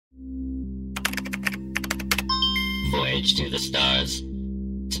Voyage to the Stars.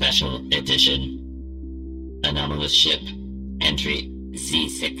 Special Edition. Anomalous Ship. Entry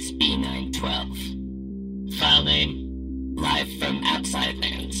C6B912. File name, Live from Outside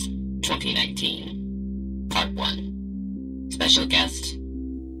Lands, 2019. Part 1. Special guest,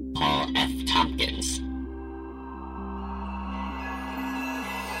 Paul F. Tompkins.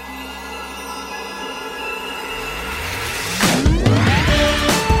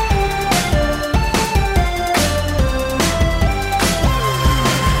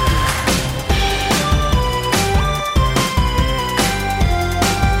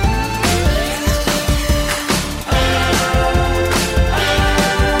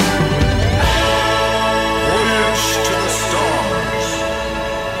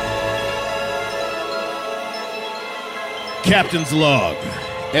 Captain's log,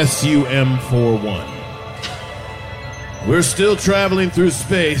 SUM-41. We're still traveling through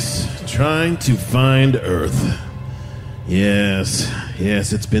space, trying to find Earth. Yes,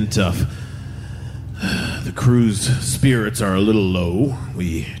 it's been tough. The crew's spirits are a little low.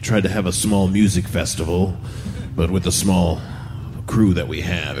 We tried to have a small music festival, but with the small crew that we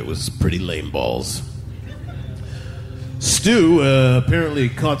have, it was pretty lame balls. Stu apparently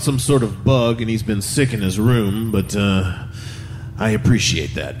caught some sort of bug, and he's been sick in his room, but I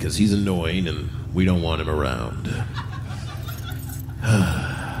appreciate that, because he's annoying, and we don't want him around.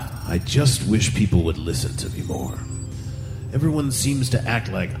 I just wish people would listen to me more. Everyone seems to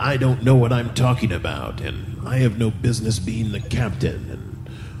act like I don't know what I'm talking about, and I have no business being the captain, and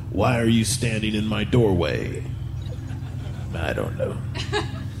why are you standing in my doorway? I don't know.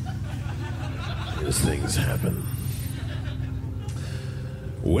 These things happen.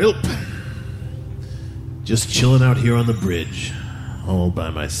 Welp. Just chilling out here on the bridge, all by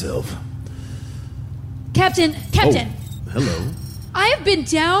myself. Captain! Oh, hello. I have been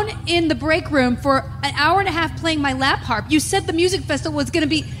down in the break room for an hour and a half playing my lap harp. You said the music festival was going to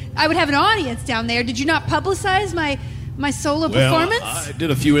be... I would have an audience down there. Did you not publicize my solo performance? I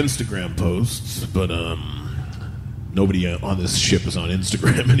did a few Instagram posts, but nobody on this ship is on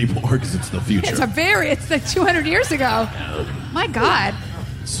Instagram anymore because it's the future. It's like 200 years ago. My God.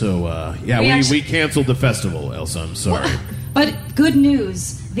 So, we canceled the festival, Elsa. I'm sorry. But good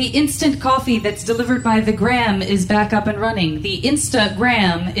news. The instant coffee that's delivered by the Gram is back up and running. The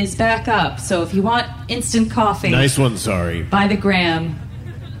Instagram is back up. So if you want instant coffee... Nice one, sorry. By the Gram.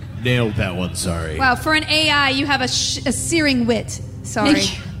 Nailed that one, sorry. Wow, for an AI, you have a searing wit. Sorry.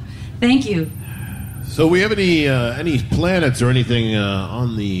 Thank you. So we have any planets or anything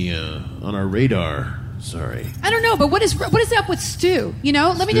on our radar? Sorry. I don't know, but what is up with Stu? You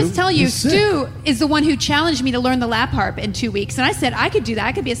know, let me just tell you, Stu is the one who challenged me to learn the lap harp in 2 weeks, and I said I could do that.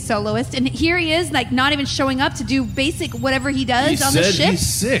 I could be a soloist, and here he is, like not even showing up to do basic whatever he does on the ship. He said he's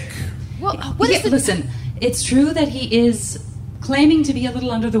sick. Well, listen, it's true that he is claiming to be a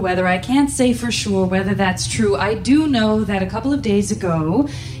little under the weather. I can't say for sure whether that's true. I do know that a couple of days ago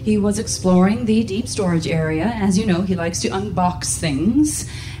he was exploring the deep storage area. As you know, he likes to unbox things.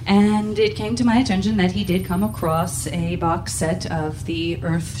 And it came to my attention that he did come across a box set of the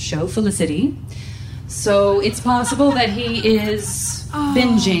Earth show Felicity. So it's possible that he is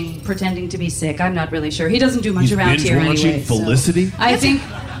binging, pretending to be sick. I'm not really sure. He doesn't do much around here anyway. He's binge-watching Felicity? So I think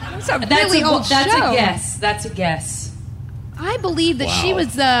that's a really old show. That's a guess. I believe that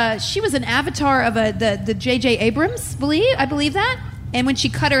she was an avatar of the J.J. Abrams. I believe that. And when she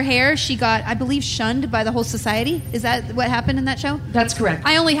cut her hair, she got, I believe, shunned by the whole society. Is that what happened in that show? That's correct.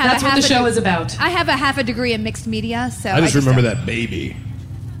 I only have That's what the show is about. I have a half a degree in mixed media, so I just remember that baby.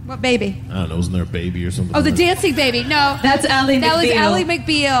 What baby? I don't know. Wasn't there a baby or something? Oh, the dancing baby. No. That's Ally McBeal. That was Ally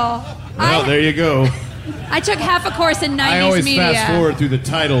McBeal. Well, there you go. I took half a course in 90s media. I always fast forward through the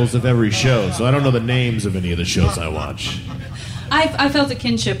titles of every show, so I don't know the names of any of the shows I watch. I felt a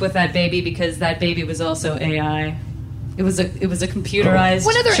kinship with that baby because that baby was also AI. It was a computerized.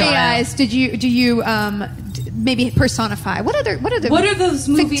 What other child. AIs do you maybe personify? What are those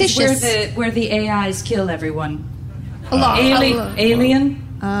movies fictitious? where the AIs kill everyone? A lot. Alien.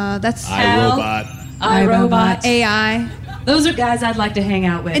 That's iRobot. AI. Those are guys I'd like to hang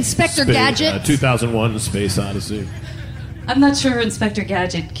out with. Inspector Gadget. 2001: Space Odyssey. I'm not sure Inspector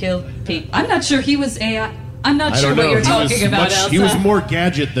Gadget killed people. I'm not sure he was AI. I'm not sure what you're talking about, Elsa. He was more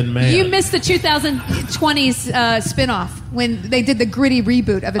gadget than man. You missed the 2020s spin-off when they did the gritty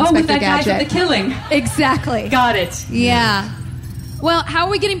reboot of Inspector With that Gadget. guy for the killing. Exactly. Got it. Yeah. Well, how are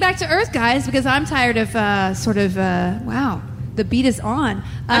we getting back to Earth, guys? Because I'm tired of wow, the beat is on.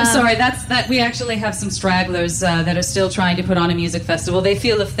 I'm sorry, that we actually have some stragglers that are still trying to put on a music festival. They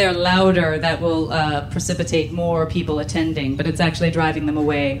feel if they're louder, that will precipitate more people attending, but it's actually driving them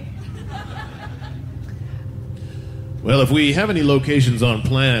away. Well, if we have any locations on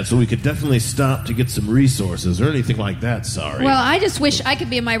planets, we could definitely stop to get some resources or anything like that, sorry. Well, I just wish I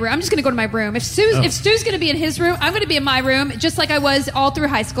could be in my room. I'm just going to go to my room. If Stu's going to be in his room, I'm going to be in my room, just like I was all through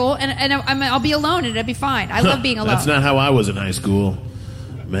high school, and I'll be alone, and it'll be fine. I love being alone. That's not how I was in high school.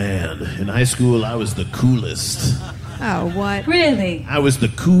 Man, in high school, I was the coolest. Oh, what? Really? I was the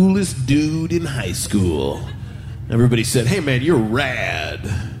coolest dude in high school. Everybody said, hey, man, you're rad.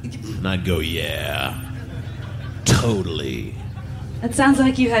 And I'd go, yeah, totally. That sounds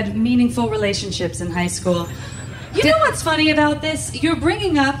like you had meaningful relationships in high school. You know what's funny about this? You're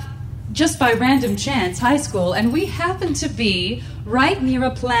bringing up, just by random chance, high school, and we happen to be right near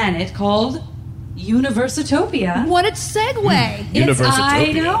a planet called Universitopia. What a segue.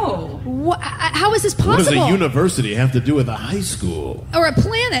 I know. How is this possible? What does a university have to do with a high school? Or a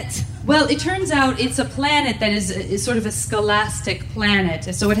planet? Well, it turns out it's a planet that is sort of a scholastic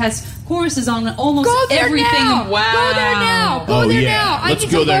planet. So it has courses on almost everything. Now. Wow. Go there now. Go there now. Let's I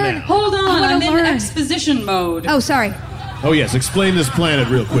need go to there learn. now. Hold on, I'm in learn. exposition mode. Oh, sorry. Oh, yes, explain this planet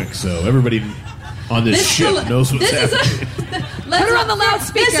real quick so everybody on this ship knows what's happening. Put her on the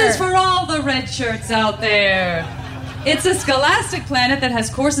loudspeaker. This is for all the red shirts out there. It's a scholastic planet that has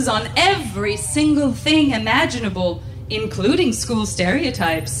courses on every single thing imaginable, including school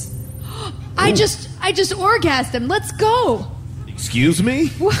stereotypes. I just orgasmed. Let's go. Excuse me?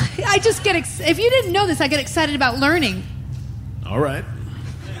 I just get if you didn't know this, I get excited about learning. All right.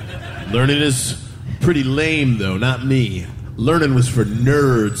 Learning is pretty lame, though, not me. Learning was for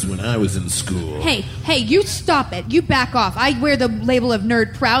nerds when I was in school. Hey, you stop it. You back off. I wear the label of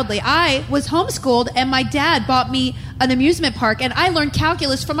nerd proudly. I was homeschooled, and my dad bought me an amusement park, and I learned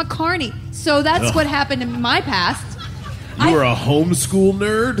calculus from a carny. So that's what happened in my past. You were a homeschool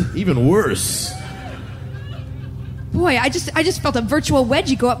nerd? Even worse. Boy, I just felt a virtual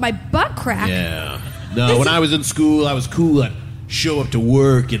wedgie go up my butt crack. Yeah. No, when I was in school, I was cool. I'd show up to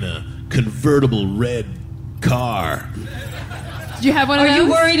work in a convertible red car. Did you have one of those? Are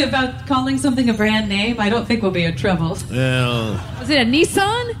you worried about calling something a brand name? I don't think we'll be in trouble. Well, Was it a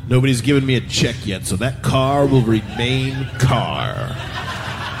Nissan? nobody's given me a check yet, so that car will remain car.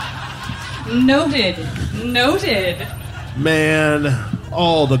 Noted. Man,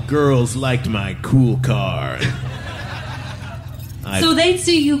 all the girls liked my cool car. So they'd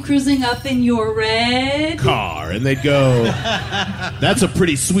see you cruising up in your red car, and they'd go, that's a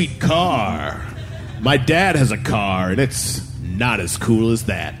pretty sweet car. My dad has a car, and it's not as cool as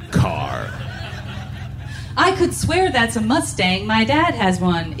that car. I could swear that's a Mustang. My dad has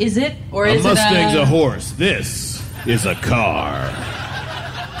one. Is it? Or is a Mustang's it a horse. This is a car.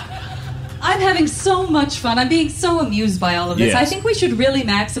 I'm having so much fun. I'm being so amused by all of this. Yes. I think we should really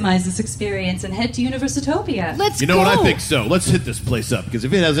maximize this experience and head to Universitopia. Let's go. You know what? I think so. Let's hit this place up, because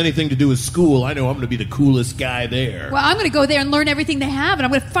if it has anything to do with school, I know I'm going to be the coolest guy there. Well, I'm going to go there and learn everything they have, and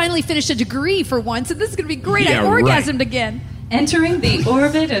I'm going to finally finish a degree for once, and this is going to be great. Yeah, I orgasmed right. again. Entering the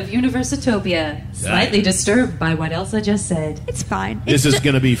orbit of Universitopia. Slightly disturbed by what else I just said. It's fine. This is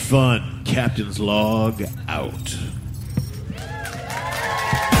going to be fun. Captain's log out.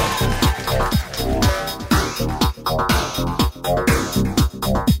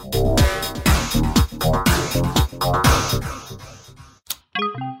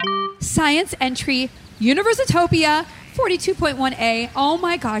 Science entry, Universitopia 42.1A. Oh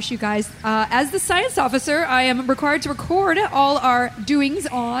my gosh, you guys. As the science officer, I am required to record all our doings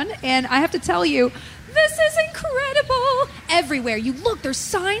on, and I have to tell you, this is incredible. Everywhere you look, there's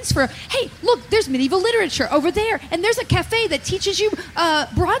signs for, hey, look, there's medieval literature over there, and there's a cafe that teaches you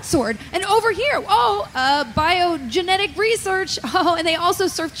broadsword, and over here, biogenetic research. Oh, and they also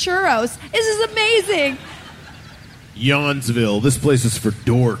serve churros. This is amazing. Yawnsville. This place is for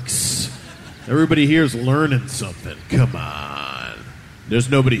dorks. Everybody here's learning something. Come on. There's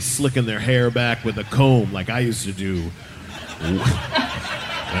nobody slicking their hair back with a comb like I used to do when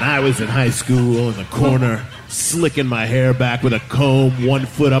I was in high school, in the corner, slicking my hair back with a comb, 1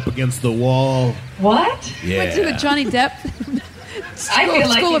 foot up against the wall. What? Yeah. Went to the Johnny Depp I feel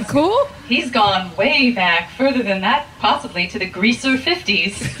like School of Cool? He's gone way back, further than that, possibly to the greaser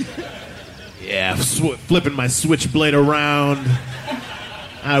 50s. Yeah, flipping my switchblade around.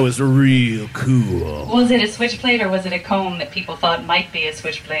 I was real cool. Was it a switchblade or was it a comb that people thought might be a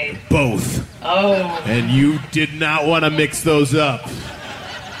switchblade? Both. Oh. And you did not want to mix those up.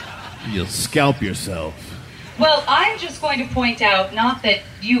 You'll scalp yourself. Well, I'm just going to point out, not that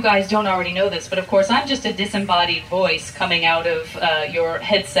you guys don't already know this, but of course I'm just a disembodied voice coming out of your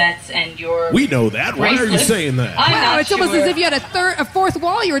headsets and your We know that. Why are you bracelets. saying that? I'm Wow, not it's almost sure. as if you had a fourth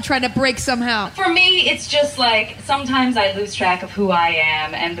wall you were trying to break somehow. For me, it's just like sometimes I lose track of who I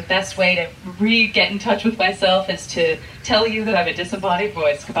am, and the best way to get in touch with myself is to tell you that I'm a disembodied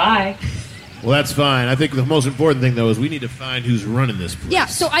voice. Goodbye. Well, that's fine. I think the most important thing, though, is we need to find who's running this place. Yeah,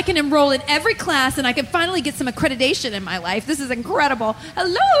 so I can enroll in every class and I can finally get some accreditation in my life. This is incredible.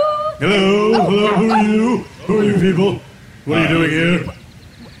 Hello! Hello, who are you? Who are you people? What are you doing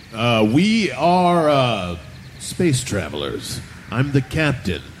here? We are space travelers. I'm the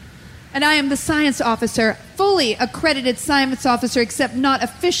captain. And I am the science officer, fully accredited science officer, except not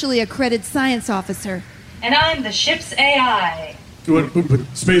officially accredited science officer. And I'm the ship's AI. But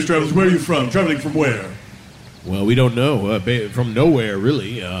space travelers, where are you from? Traveling from where? Well, we don't know. From nowhere,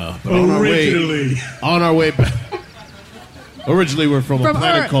 really. But Originally. On our way back. Originally, we're from a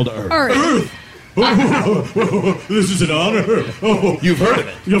planet called Earth. Earth. This is an honor. Oh, You've heard of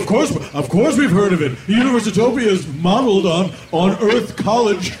it. Of course we've heard of it. Universitopia is modeled on Earth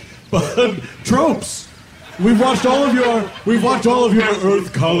College tropes. We've watched all of your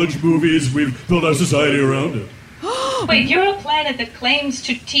Earth College movies. We've built our society around it. Wait, you're a planet that claims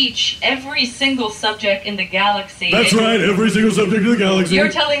to teach every single subject in the galaxy. That's right, every single subject in the galaxy.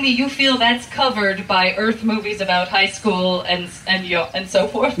 You're telling me you feel that's covered by Earth movies about high school and so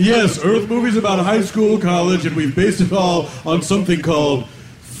forth? Yes, Earth movies about high school, college, and we've based it all on something called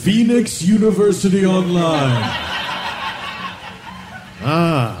Phoenix University Online.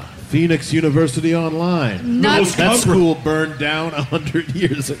 Phoenix University Online. Not- That school burned down 100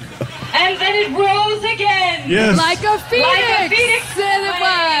 years ago. And then it rose again! Yes, Like a phoenix! Like a phoenix Said it was.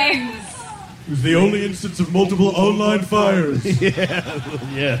 flames. it was the only instance of multiple online fires.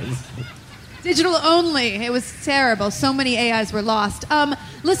 Yes. Digital only. It was terrible. So many AIs were lost.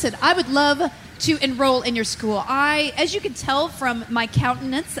 Listen, I would love to enroll in your school. As you can tell from my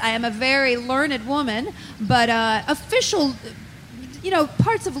countenance, I am a very learned woman, but official,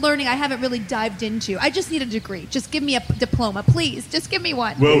 parts of learning I haven't really dived into. I just need a degree. Just give me a diploma, please. Just give me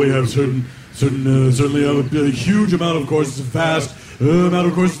one. Well, we have certainly a huge amount of courses, a vast amount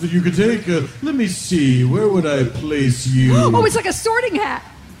of courses that you could take. Let me see, where would I place you? Oh, it's like a sorting hat.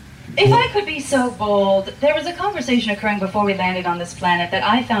 If I could be so bold, there was a conversation occurring before we landed on this planet that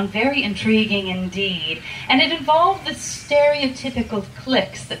I found very intriguing indeed, and it involved the stereotypical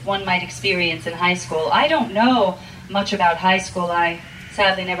cliques that one might experience in high school. I don't know much about high school. I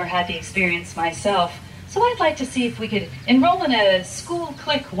sadly never had the experience myself. So I'd like to see if we could enroll in a school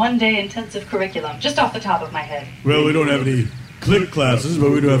clique one-day intensive curriculum, just off the top of my head. Well, we don't have any clique classes,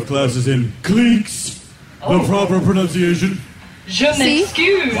 but we do have classes in cliques. Oh. The proper pronunciation. Je See?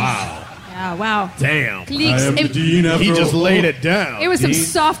 m'excuse. Yeah, wow. Damn. Cliques. I am the dean after He just all. laid it down. It was some Dean.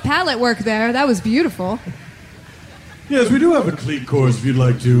 soft palette work there. That was beautiful. Yes, we do have a clique course if you'd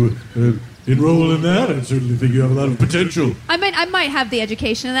like to enroll in that. I certainly think you have a lot of potential. I might have the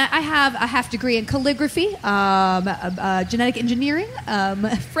education in that. I have a half degree in calligraphy, genetic engineering,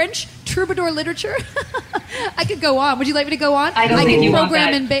 French troubadour literature. I could go on. Would you like me to go on? I don't I think can you want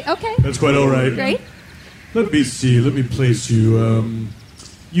program that. okay, That's quite all right. great. Let me see. Let me place you.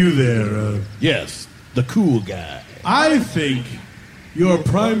 You there. Yes, the cool guy. I think you're a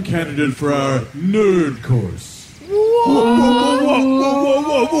prime candidate for our nerd course.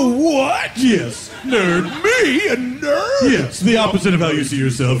 What? Yes, nerd. Me, a nerd? Yes, the opposite of how you see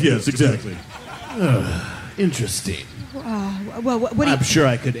yourself. Yes, exactly. Interesting. Well, what do you... I'm sure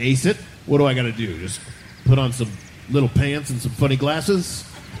I could ace it. What do I got to do? Just put on some little pants and some funny glasses?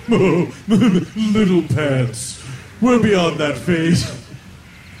 Oh, little pants. We're beyond that phase.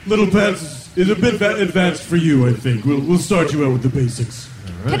 Little pants is a bit advanced for you, I think. We'll start you out with the basics.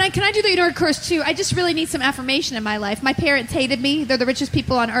 Can I do the nerd course too? I just really need some affirmation in my life. My parents hated me. They're the richest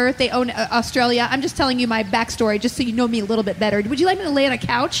people on earth. They own Australia. I'm just telling you my backstory just so you know me a little bit better. Would you like me to lay on a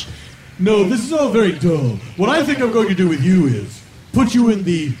couch? No, this is all very dull. What I think I'm going to do with you is put you in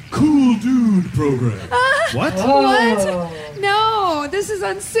the Cool Dude program. What? What? No, this is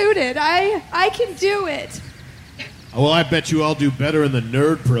unsuited. I can do it. Well, I bet you I'll do better in the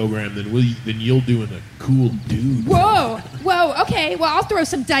nerd program than you'll do in the cool dude. Whoa. Okay. Well, I'll throw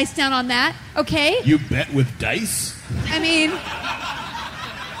some dice down on that. Okay. You bet with dice? I mean,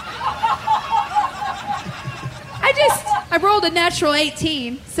 I rolled a natural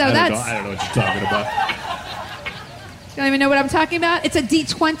 18, so I that's. don't know what you're talking about. You don't even know what I'm talking about? It's a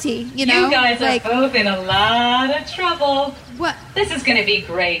D20, you know? You guys like, are both in a lot of trouble. what? This is going to be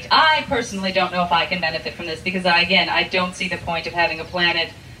great. I personally don't know if I can benefit from this because, I don't see the point of having a planet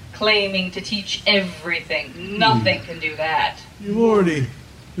claiming to teach everything. Nothing can do that. You've already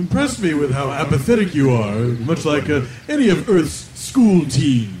impressed me with how apathetic you are, much like any of Earth's school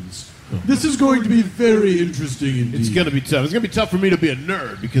teens. This is going to be very interesting indeed. It's going to be tough. It's going to be tough for me to be a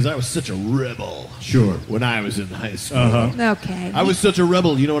nerd because I was such a rebel. Sure. When I was in high school. Uh-huh. Okay. I was such a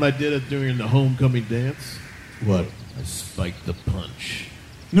rebel. You know what I did during the homecoming dance? What? I spiked the punch.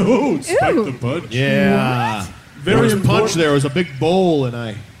 No, spike Ew. the punch. Yeah. Very there was a important. punch. There was a big bowl, and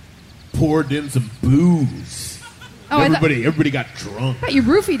I poured in some booze. Oh, I thought- Everybody got drunk. I thought you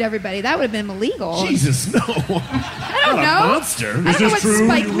roofied everybody. That would have been illegal. Jesus, no. I don't Not know. a monster. I don't Is know this what true?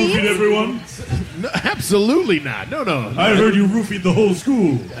 spike You means. roofied everyone? No, absolutely not. No. I heard you roofied the whole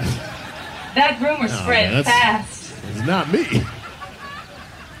school. That rumor spread man, fast. It's not me.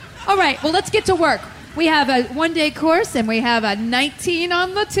 All right, well, let's get to work. We have a one-day course, and we have a 19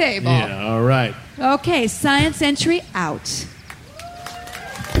 on the table. Yeah, all right. Okay, science entry out.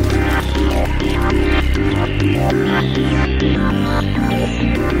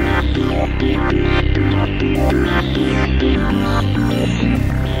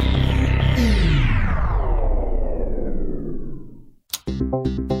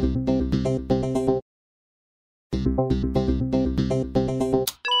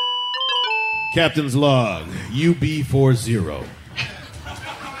 Captain's log, UB40.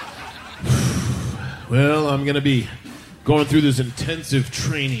 Well, I'm going to be going through this intensive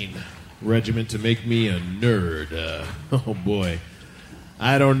training regimen to make me a nerd. Oh, boy.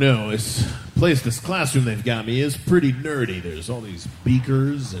 I don't know. This classroom they've got me is pretty nerdy. There's all these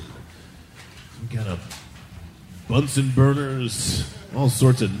beakers and some kind of Bunsen burners, all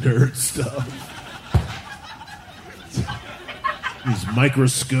sorts of nerd stuff. These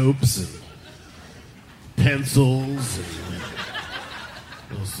microscopes and pencils and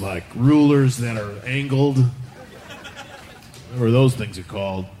those like rulers that are angled. Whatever those things are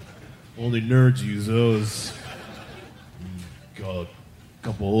called. Only nerds use those. Got a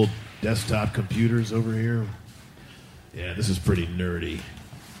couple old desktop computers over here. Yeah, this is pretty nerdy.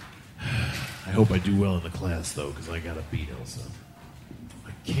 I hope I do well in the class though, because I gotta beat Elsa.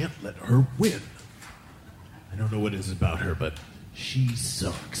 I can't let her win. I don't know what it is about her, but she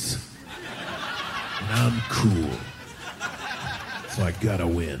sucks. And I'm cool. So I gotta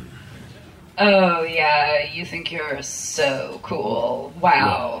win. Oh, yeah, you think you're so cool.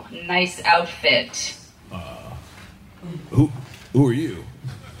 Wow, nice outfit. Who are you?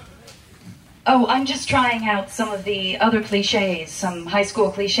 Oh, I'm just trying out some of the other cliches, some high school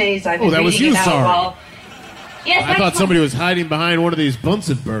cliches I've been Oh, that was reading you, about sorry. while... Yes, I that's thought my- somebody was hiding behind one of these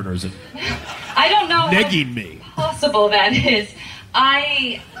Bunsen burners and I don't know negging me. how possible that is.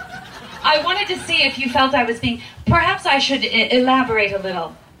 I wanted to see if you felt I was being... Perhaps I should elaborate a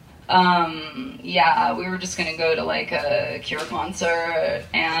little. Yeah, we were just gonna go to like a Cure concert,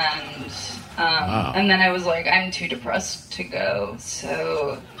 and and then I was like, I'm too depressed to go,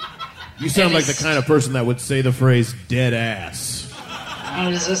 so You sound It like the is- kind of person that would say the phrase dead ass. I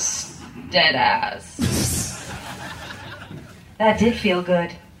was just dead ass. That did feel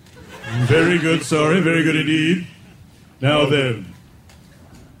good. Very good, sorry. Very good indeed. Now then.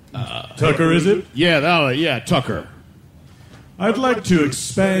 Tucker, is it? Yeah, Tucker. I'd like to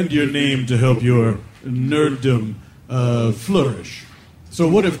expand your name to help your nerddom flourish. So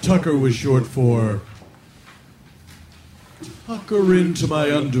what if Tucker was short for Tucker into my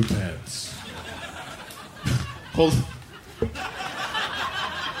underpants? Hold.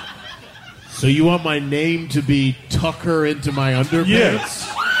 So you want my name to be Tucker into my underpants? Yes.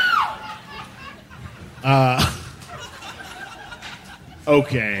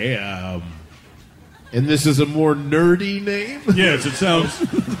 Okay. And this is a more nerdy name? Yes, it sounds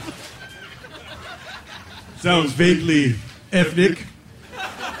vaguely ethnic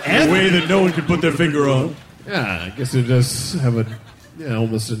in a way that no one can put their finger on. Yeah, I guess it does have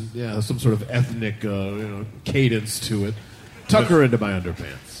some sort of ethnic cadence to it. Tucker into my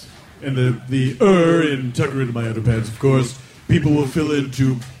underpants. And the in Tucker into my underpants, of course, people will fill in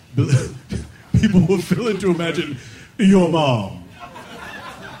to imagine your mom.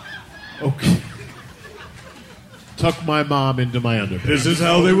 Okay. Tuck my mom into my underpants. This is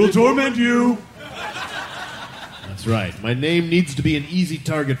how they will torment you. That's right. My name needs to be an easy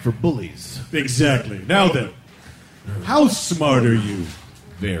target for bullies. Exactly. Now then, how smart are you?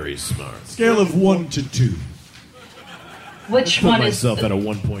 Very smart. Scale of 1 to 2. Which Put one is... myself at a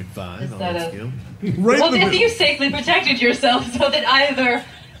 1.5 Is on that that a- scale. Right Well, in the then middle. you safely protected yourself so that either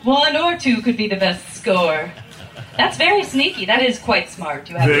 1 or 2 could be the best score. That's very sneaky. That is quite smart.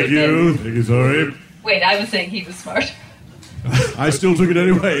 You have to Thank admit. you. Thank you, sorry. Wait, I was saying he was smart. I still took it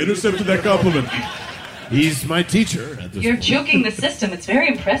anyway. Intercepted that compliment. He's my teacher at this You're point. joking the system. It's very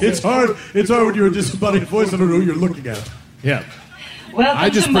impressive. It's hard when you're a disembodied voice. I don't know who you're looking at. Yeah. Welcome I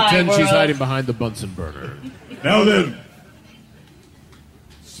just to my pretend she's world. hiding behind the Bunsen burner. Now then,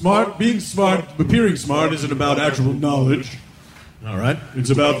 appearing smart isn't about actual knowledge. All right. It's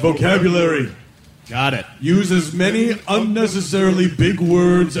about vocabulary. Got it. Use as many unnecessarily big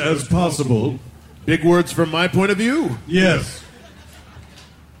words as possible. Big words from my point of view. Yes.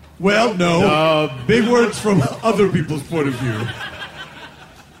 Well, no. Big words from other people's point of view.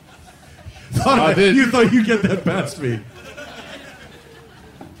 You thought you'd get that past me.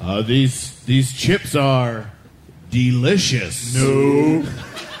 These chips are delicious. No.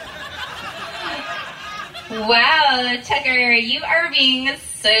 Wow, Tucker, you are being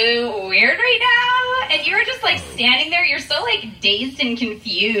so weird right now. And you're just like standing there. You're so like dazed and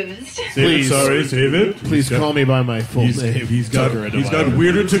confused. Save it. Please call me by my full name. He's got Tucker into my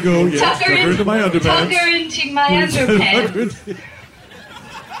weirder to go. Yes, Tucker into my underpants. Tucker into my underpants.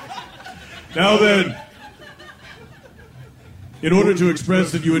 Now then, in order to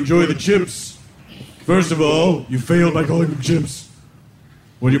express that you enjoy the chips, first of all, you failed by calling them chips.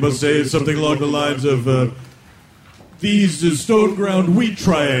 What you must say is something along the lines of, these stone ground wheat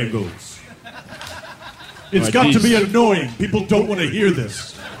triangles. It's Right, got to these- be annoying. People don't want to hear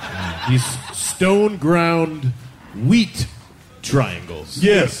this. These stone ground wheat triangles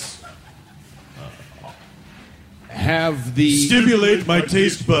Yes. have the Stimulate my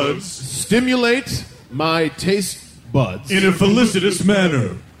taste buds stimulate my taste buds in a felicitous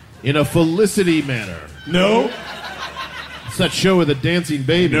manner. in a felicity manner. No? It's that show with the dancing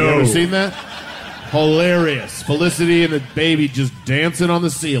baby. No. You ever seen that? Hilarious. Felicity and the baby just dancing on the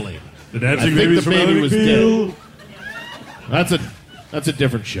ceiling. The I dancing think babies the from baby Ally was McBeal. dead. That's a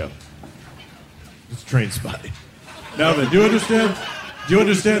different show. It's Train Spotting. Now then, do you understand? Do you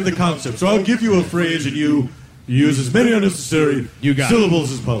understand the concept? So I'll give you a phrase and you use as many unnecessary You got it.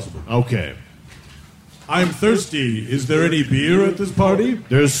 syllables as possible. Okay. I'm thirsty. Is there any beer at this party?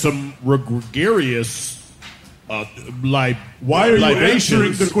 There's some gregarious Why are you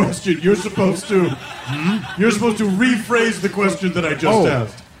answering libations. the question? You're supposed to rephrase the question that I just Oh.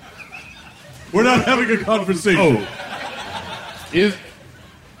 asked. We're not having a conversation.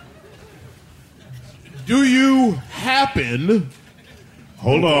 Do you happen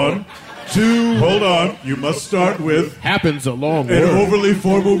Hold on. Hold on. You must start with happens a long an word. overly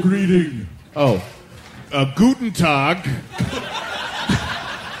formal greeting. Guten Tag.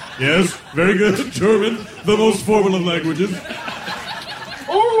 Yes, very good. German, the most formal of languages.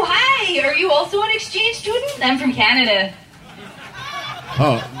 Oh, hi. Are you also an exchange student? I'm from Canada.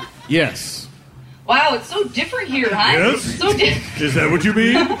 Oh, yes. Wow, it's so different here, huh? Yes? So, Is that what you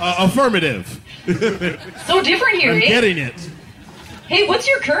mean? Affirmative. so different here, I'm eh? getting it. Hey, what's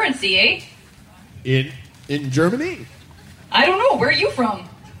your currency, eh? In Germany? I don't know. Where are you from?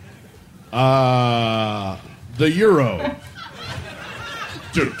 The euro.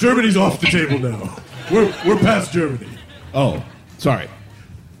 Germany's off the table now. We're past Germany. Oh, sorry.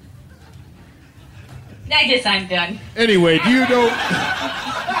 I guess I'm done. Anyway, do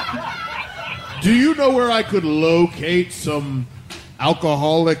you know where I could locate some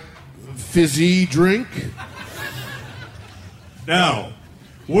alcoholic fizzy drink? Now,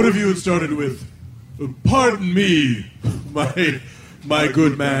 what if you had started with, pardon me, my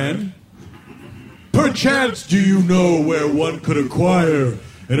good man. Perchance do you know where one could acquire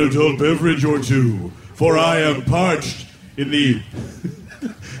an adult beverage or two? For I am parched in the...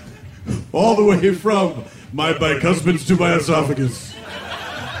 all the way from my bicuspids to my esophagus.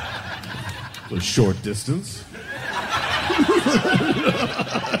 A short distance.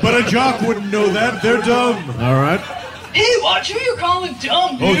 But a jock wouldn't know that. They're dumb. All right. Hey, watch who you're calling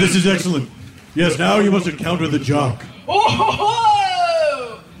dumb, dude. Oh, this is excellent. Yes, now you must encounter the jock.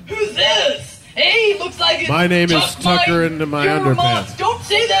 Oh, who's this? Hey, looks like it's My name is Tucker into my your underpants. mom. Don't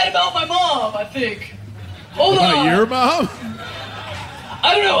say that about my mom, I think. Hold on. Your mom?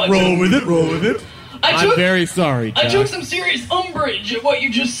 I don't know. Roll with it, roll with it. I'm very sorry, I Jack. took some serious umbrage at what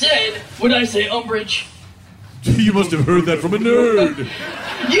you just said. When I say umbrage? You must have heard that from a nerd.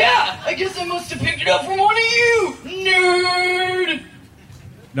 Yeah, I guess I must have picked it up from one of you, nerd.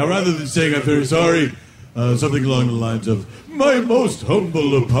 Now, rather than saying I'm very sorry, something along the lines of, my most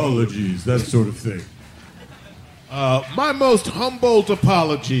humble apologies, that sort of thing. My most humbled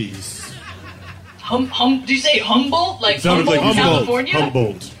apologies. Do you say humble? Like It sounded Humboldt, like California?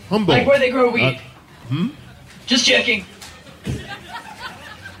 Humboldt. Humbled. Like where they grow weed. Just checking.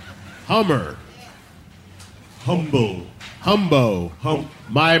 Hummer. Humble. Humbo. Hum.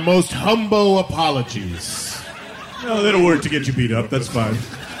 My most humble apologies. No, that'll work to get you beat up. That's fine.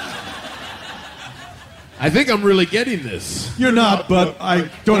 I think I'm really getting this. You're not, but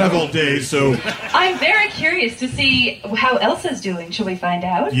I don't have all day, so... I'm very curious to see how Elsa's doing. Shall we find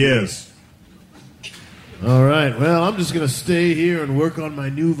out? Yes. All right, well, I'm just going to stay here and work on my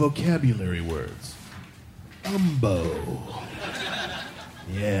new vocabulary words. Umbo.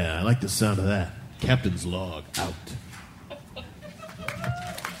 Yeah, I like the sound of that. Captain's log out.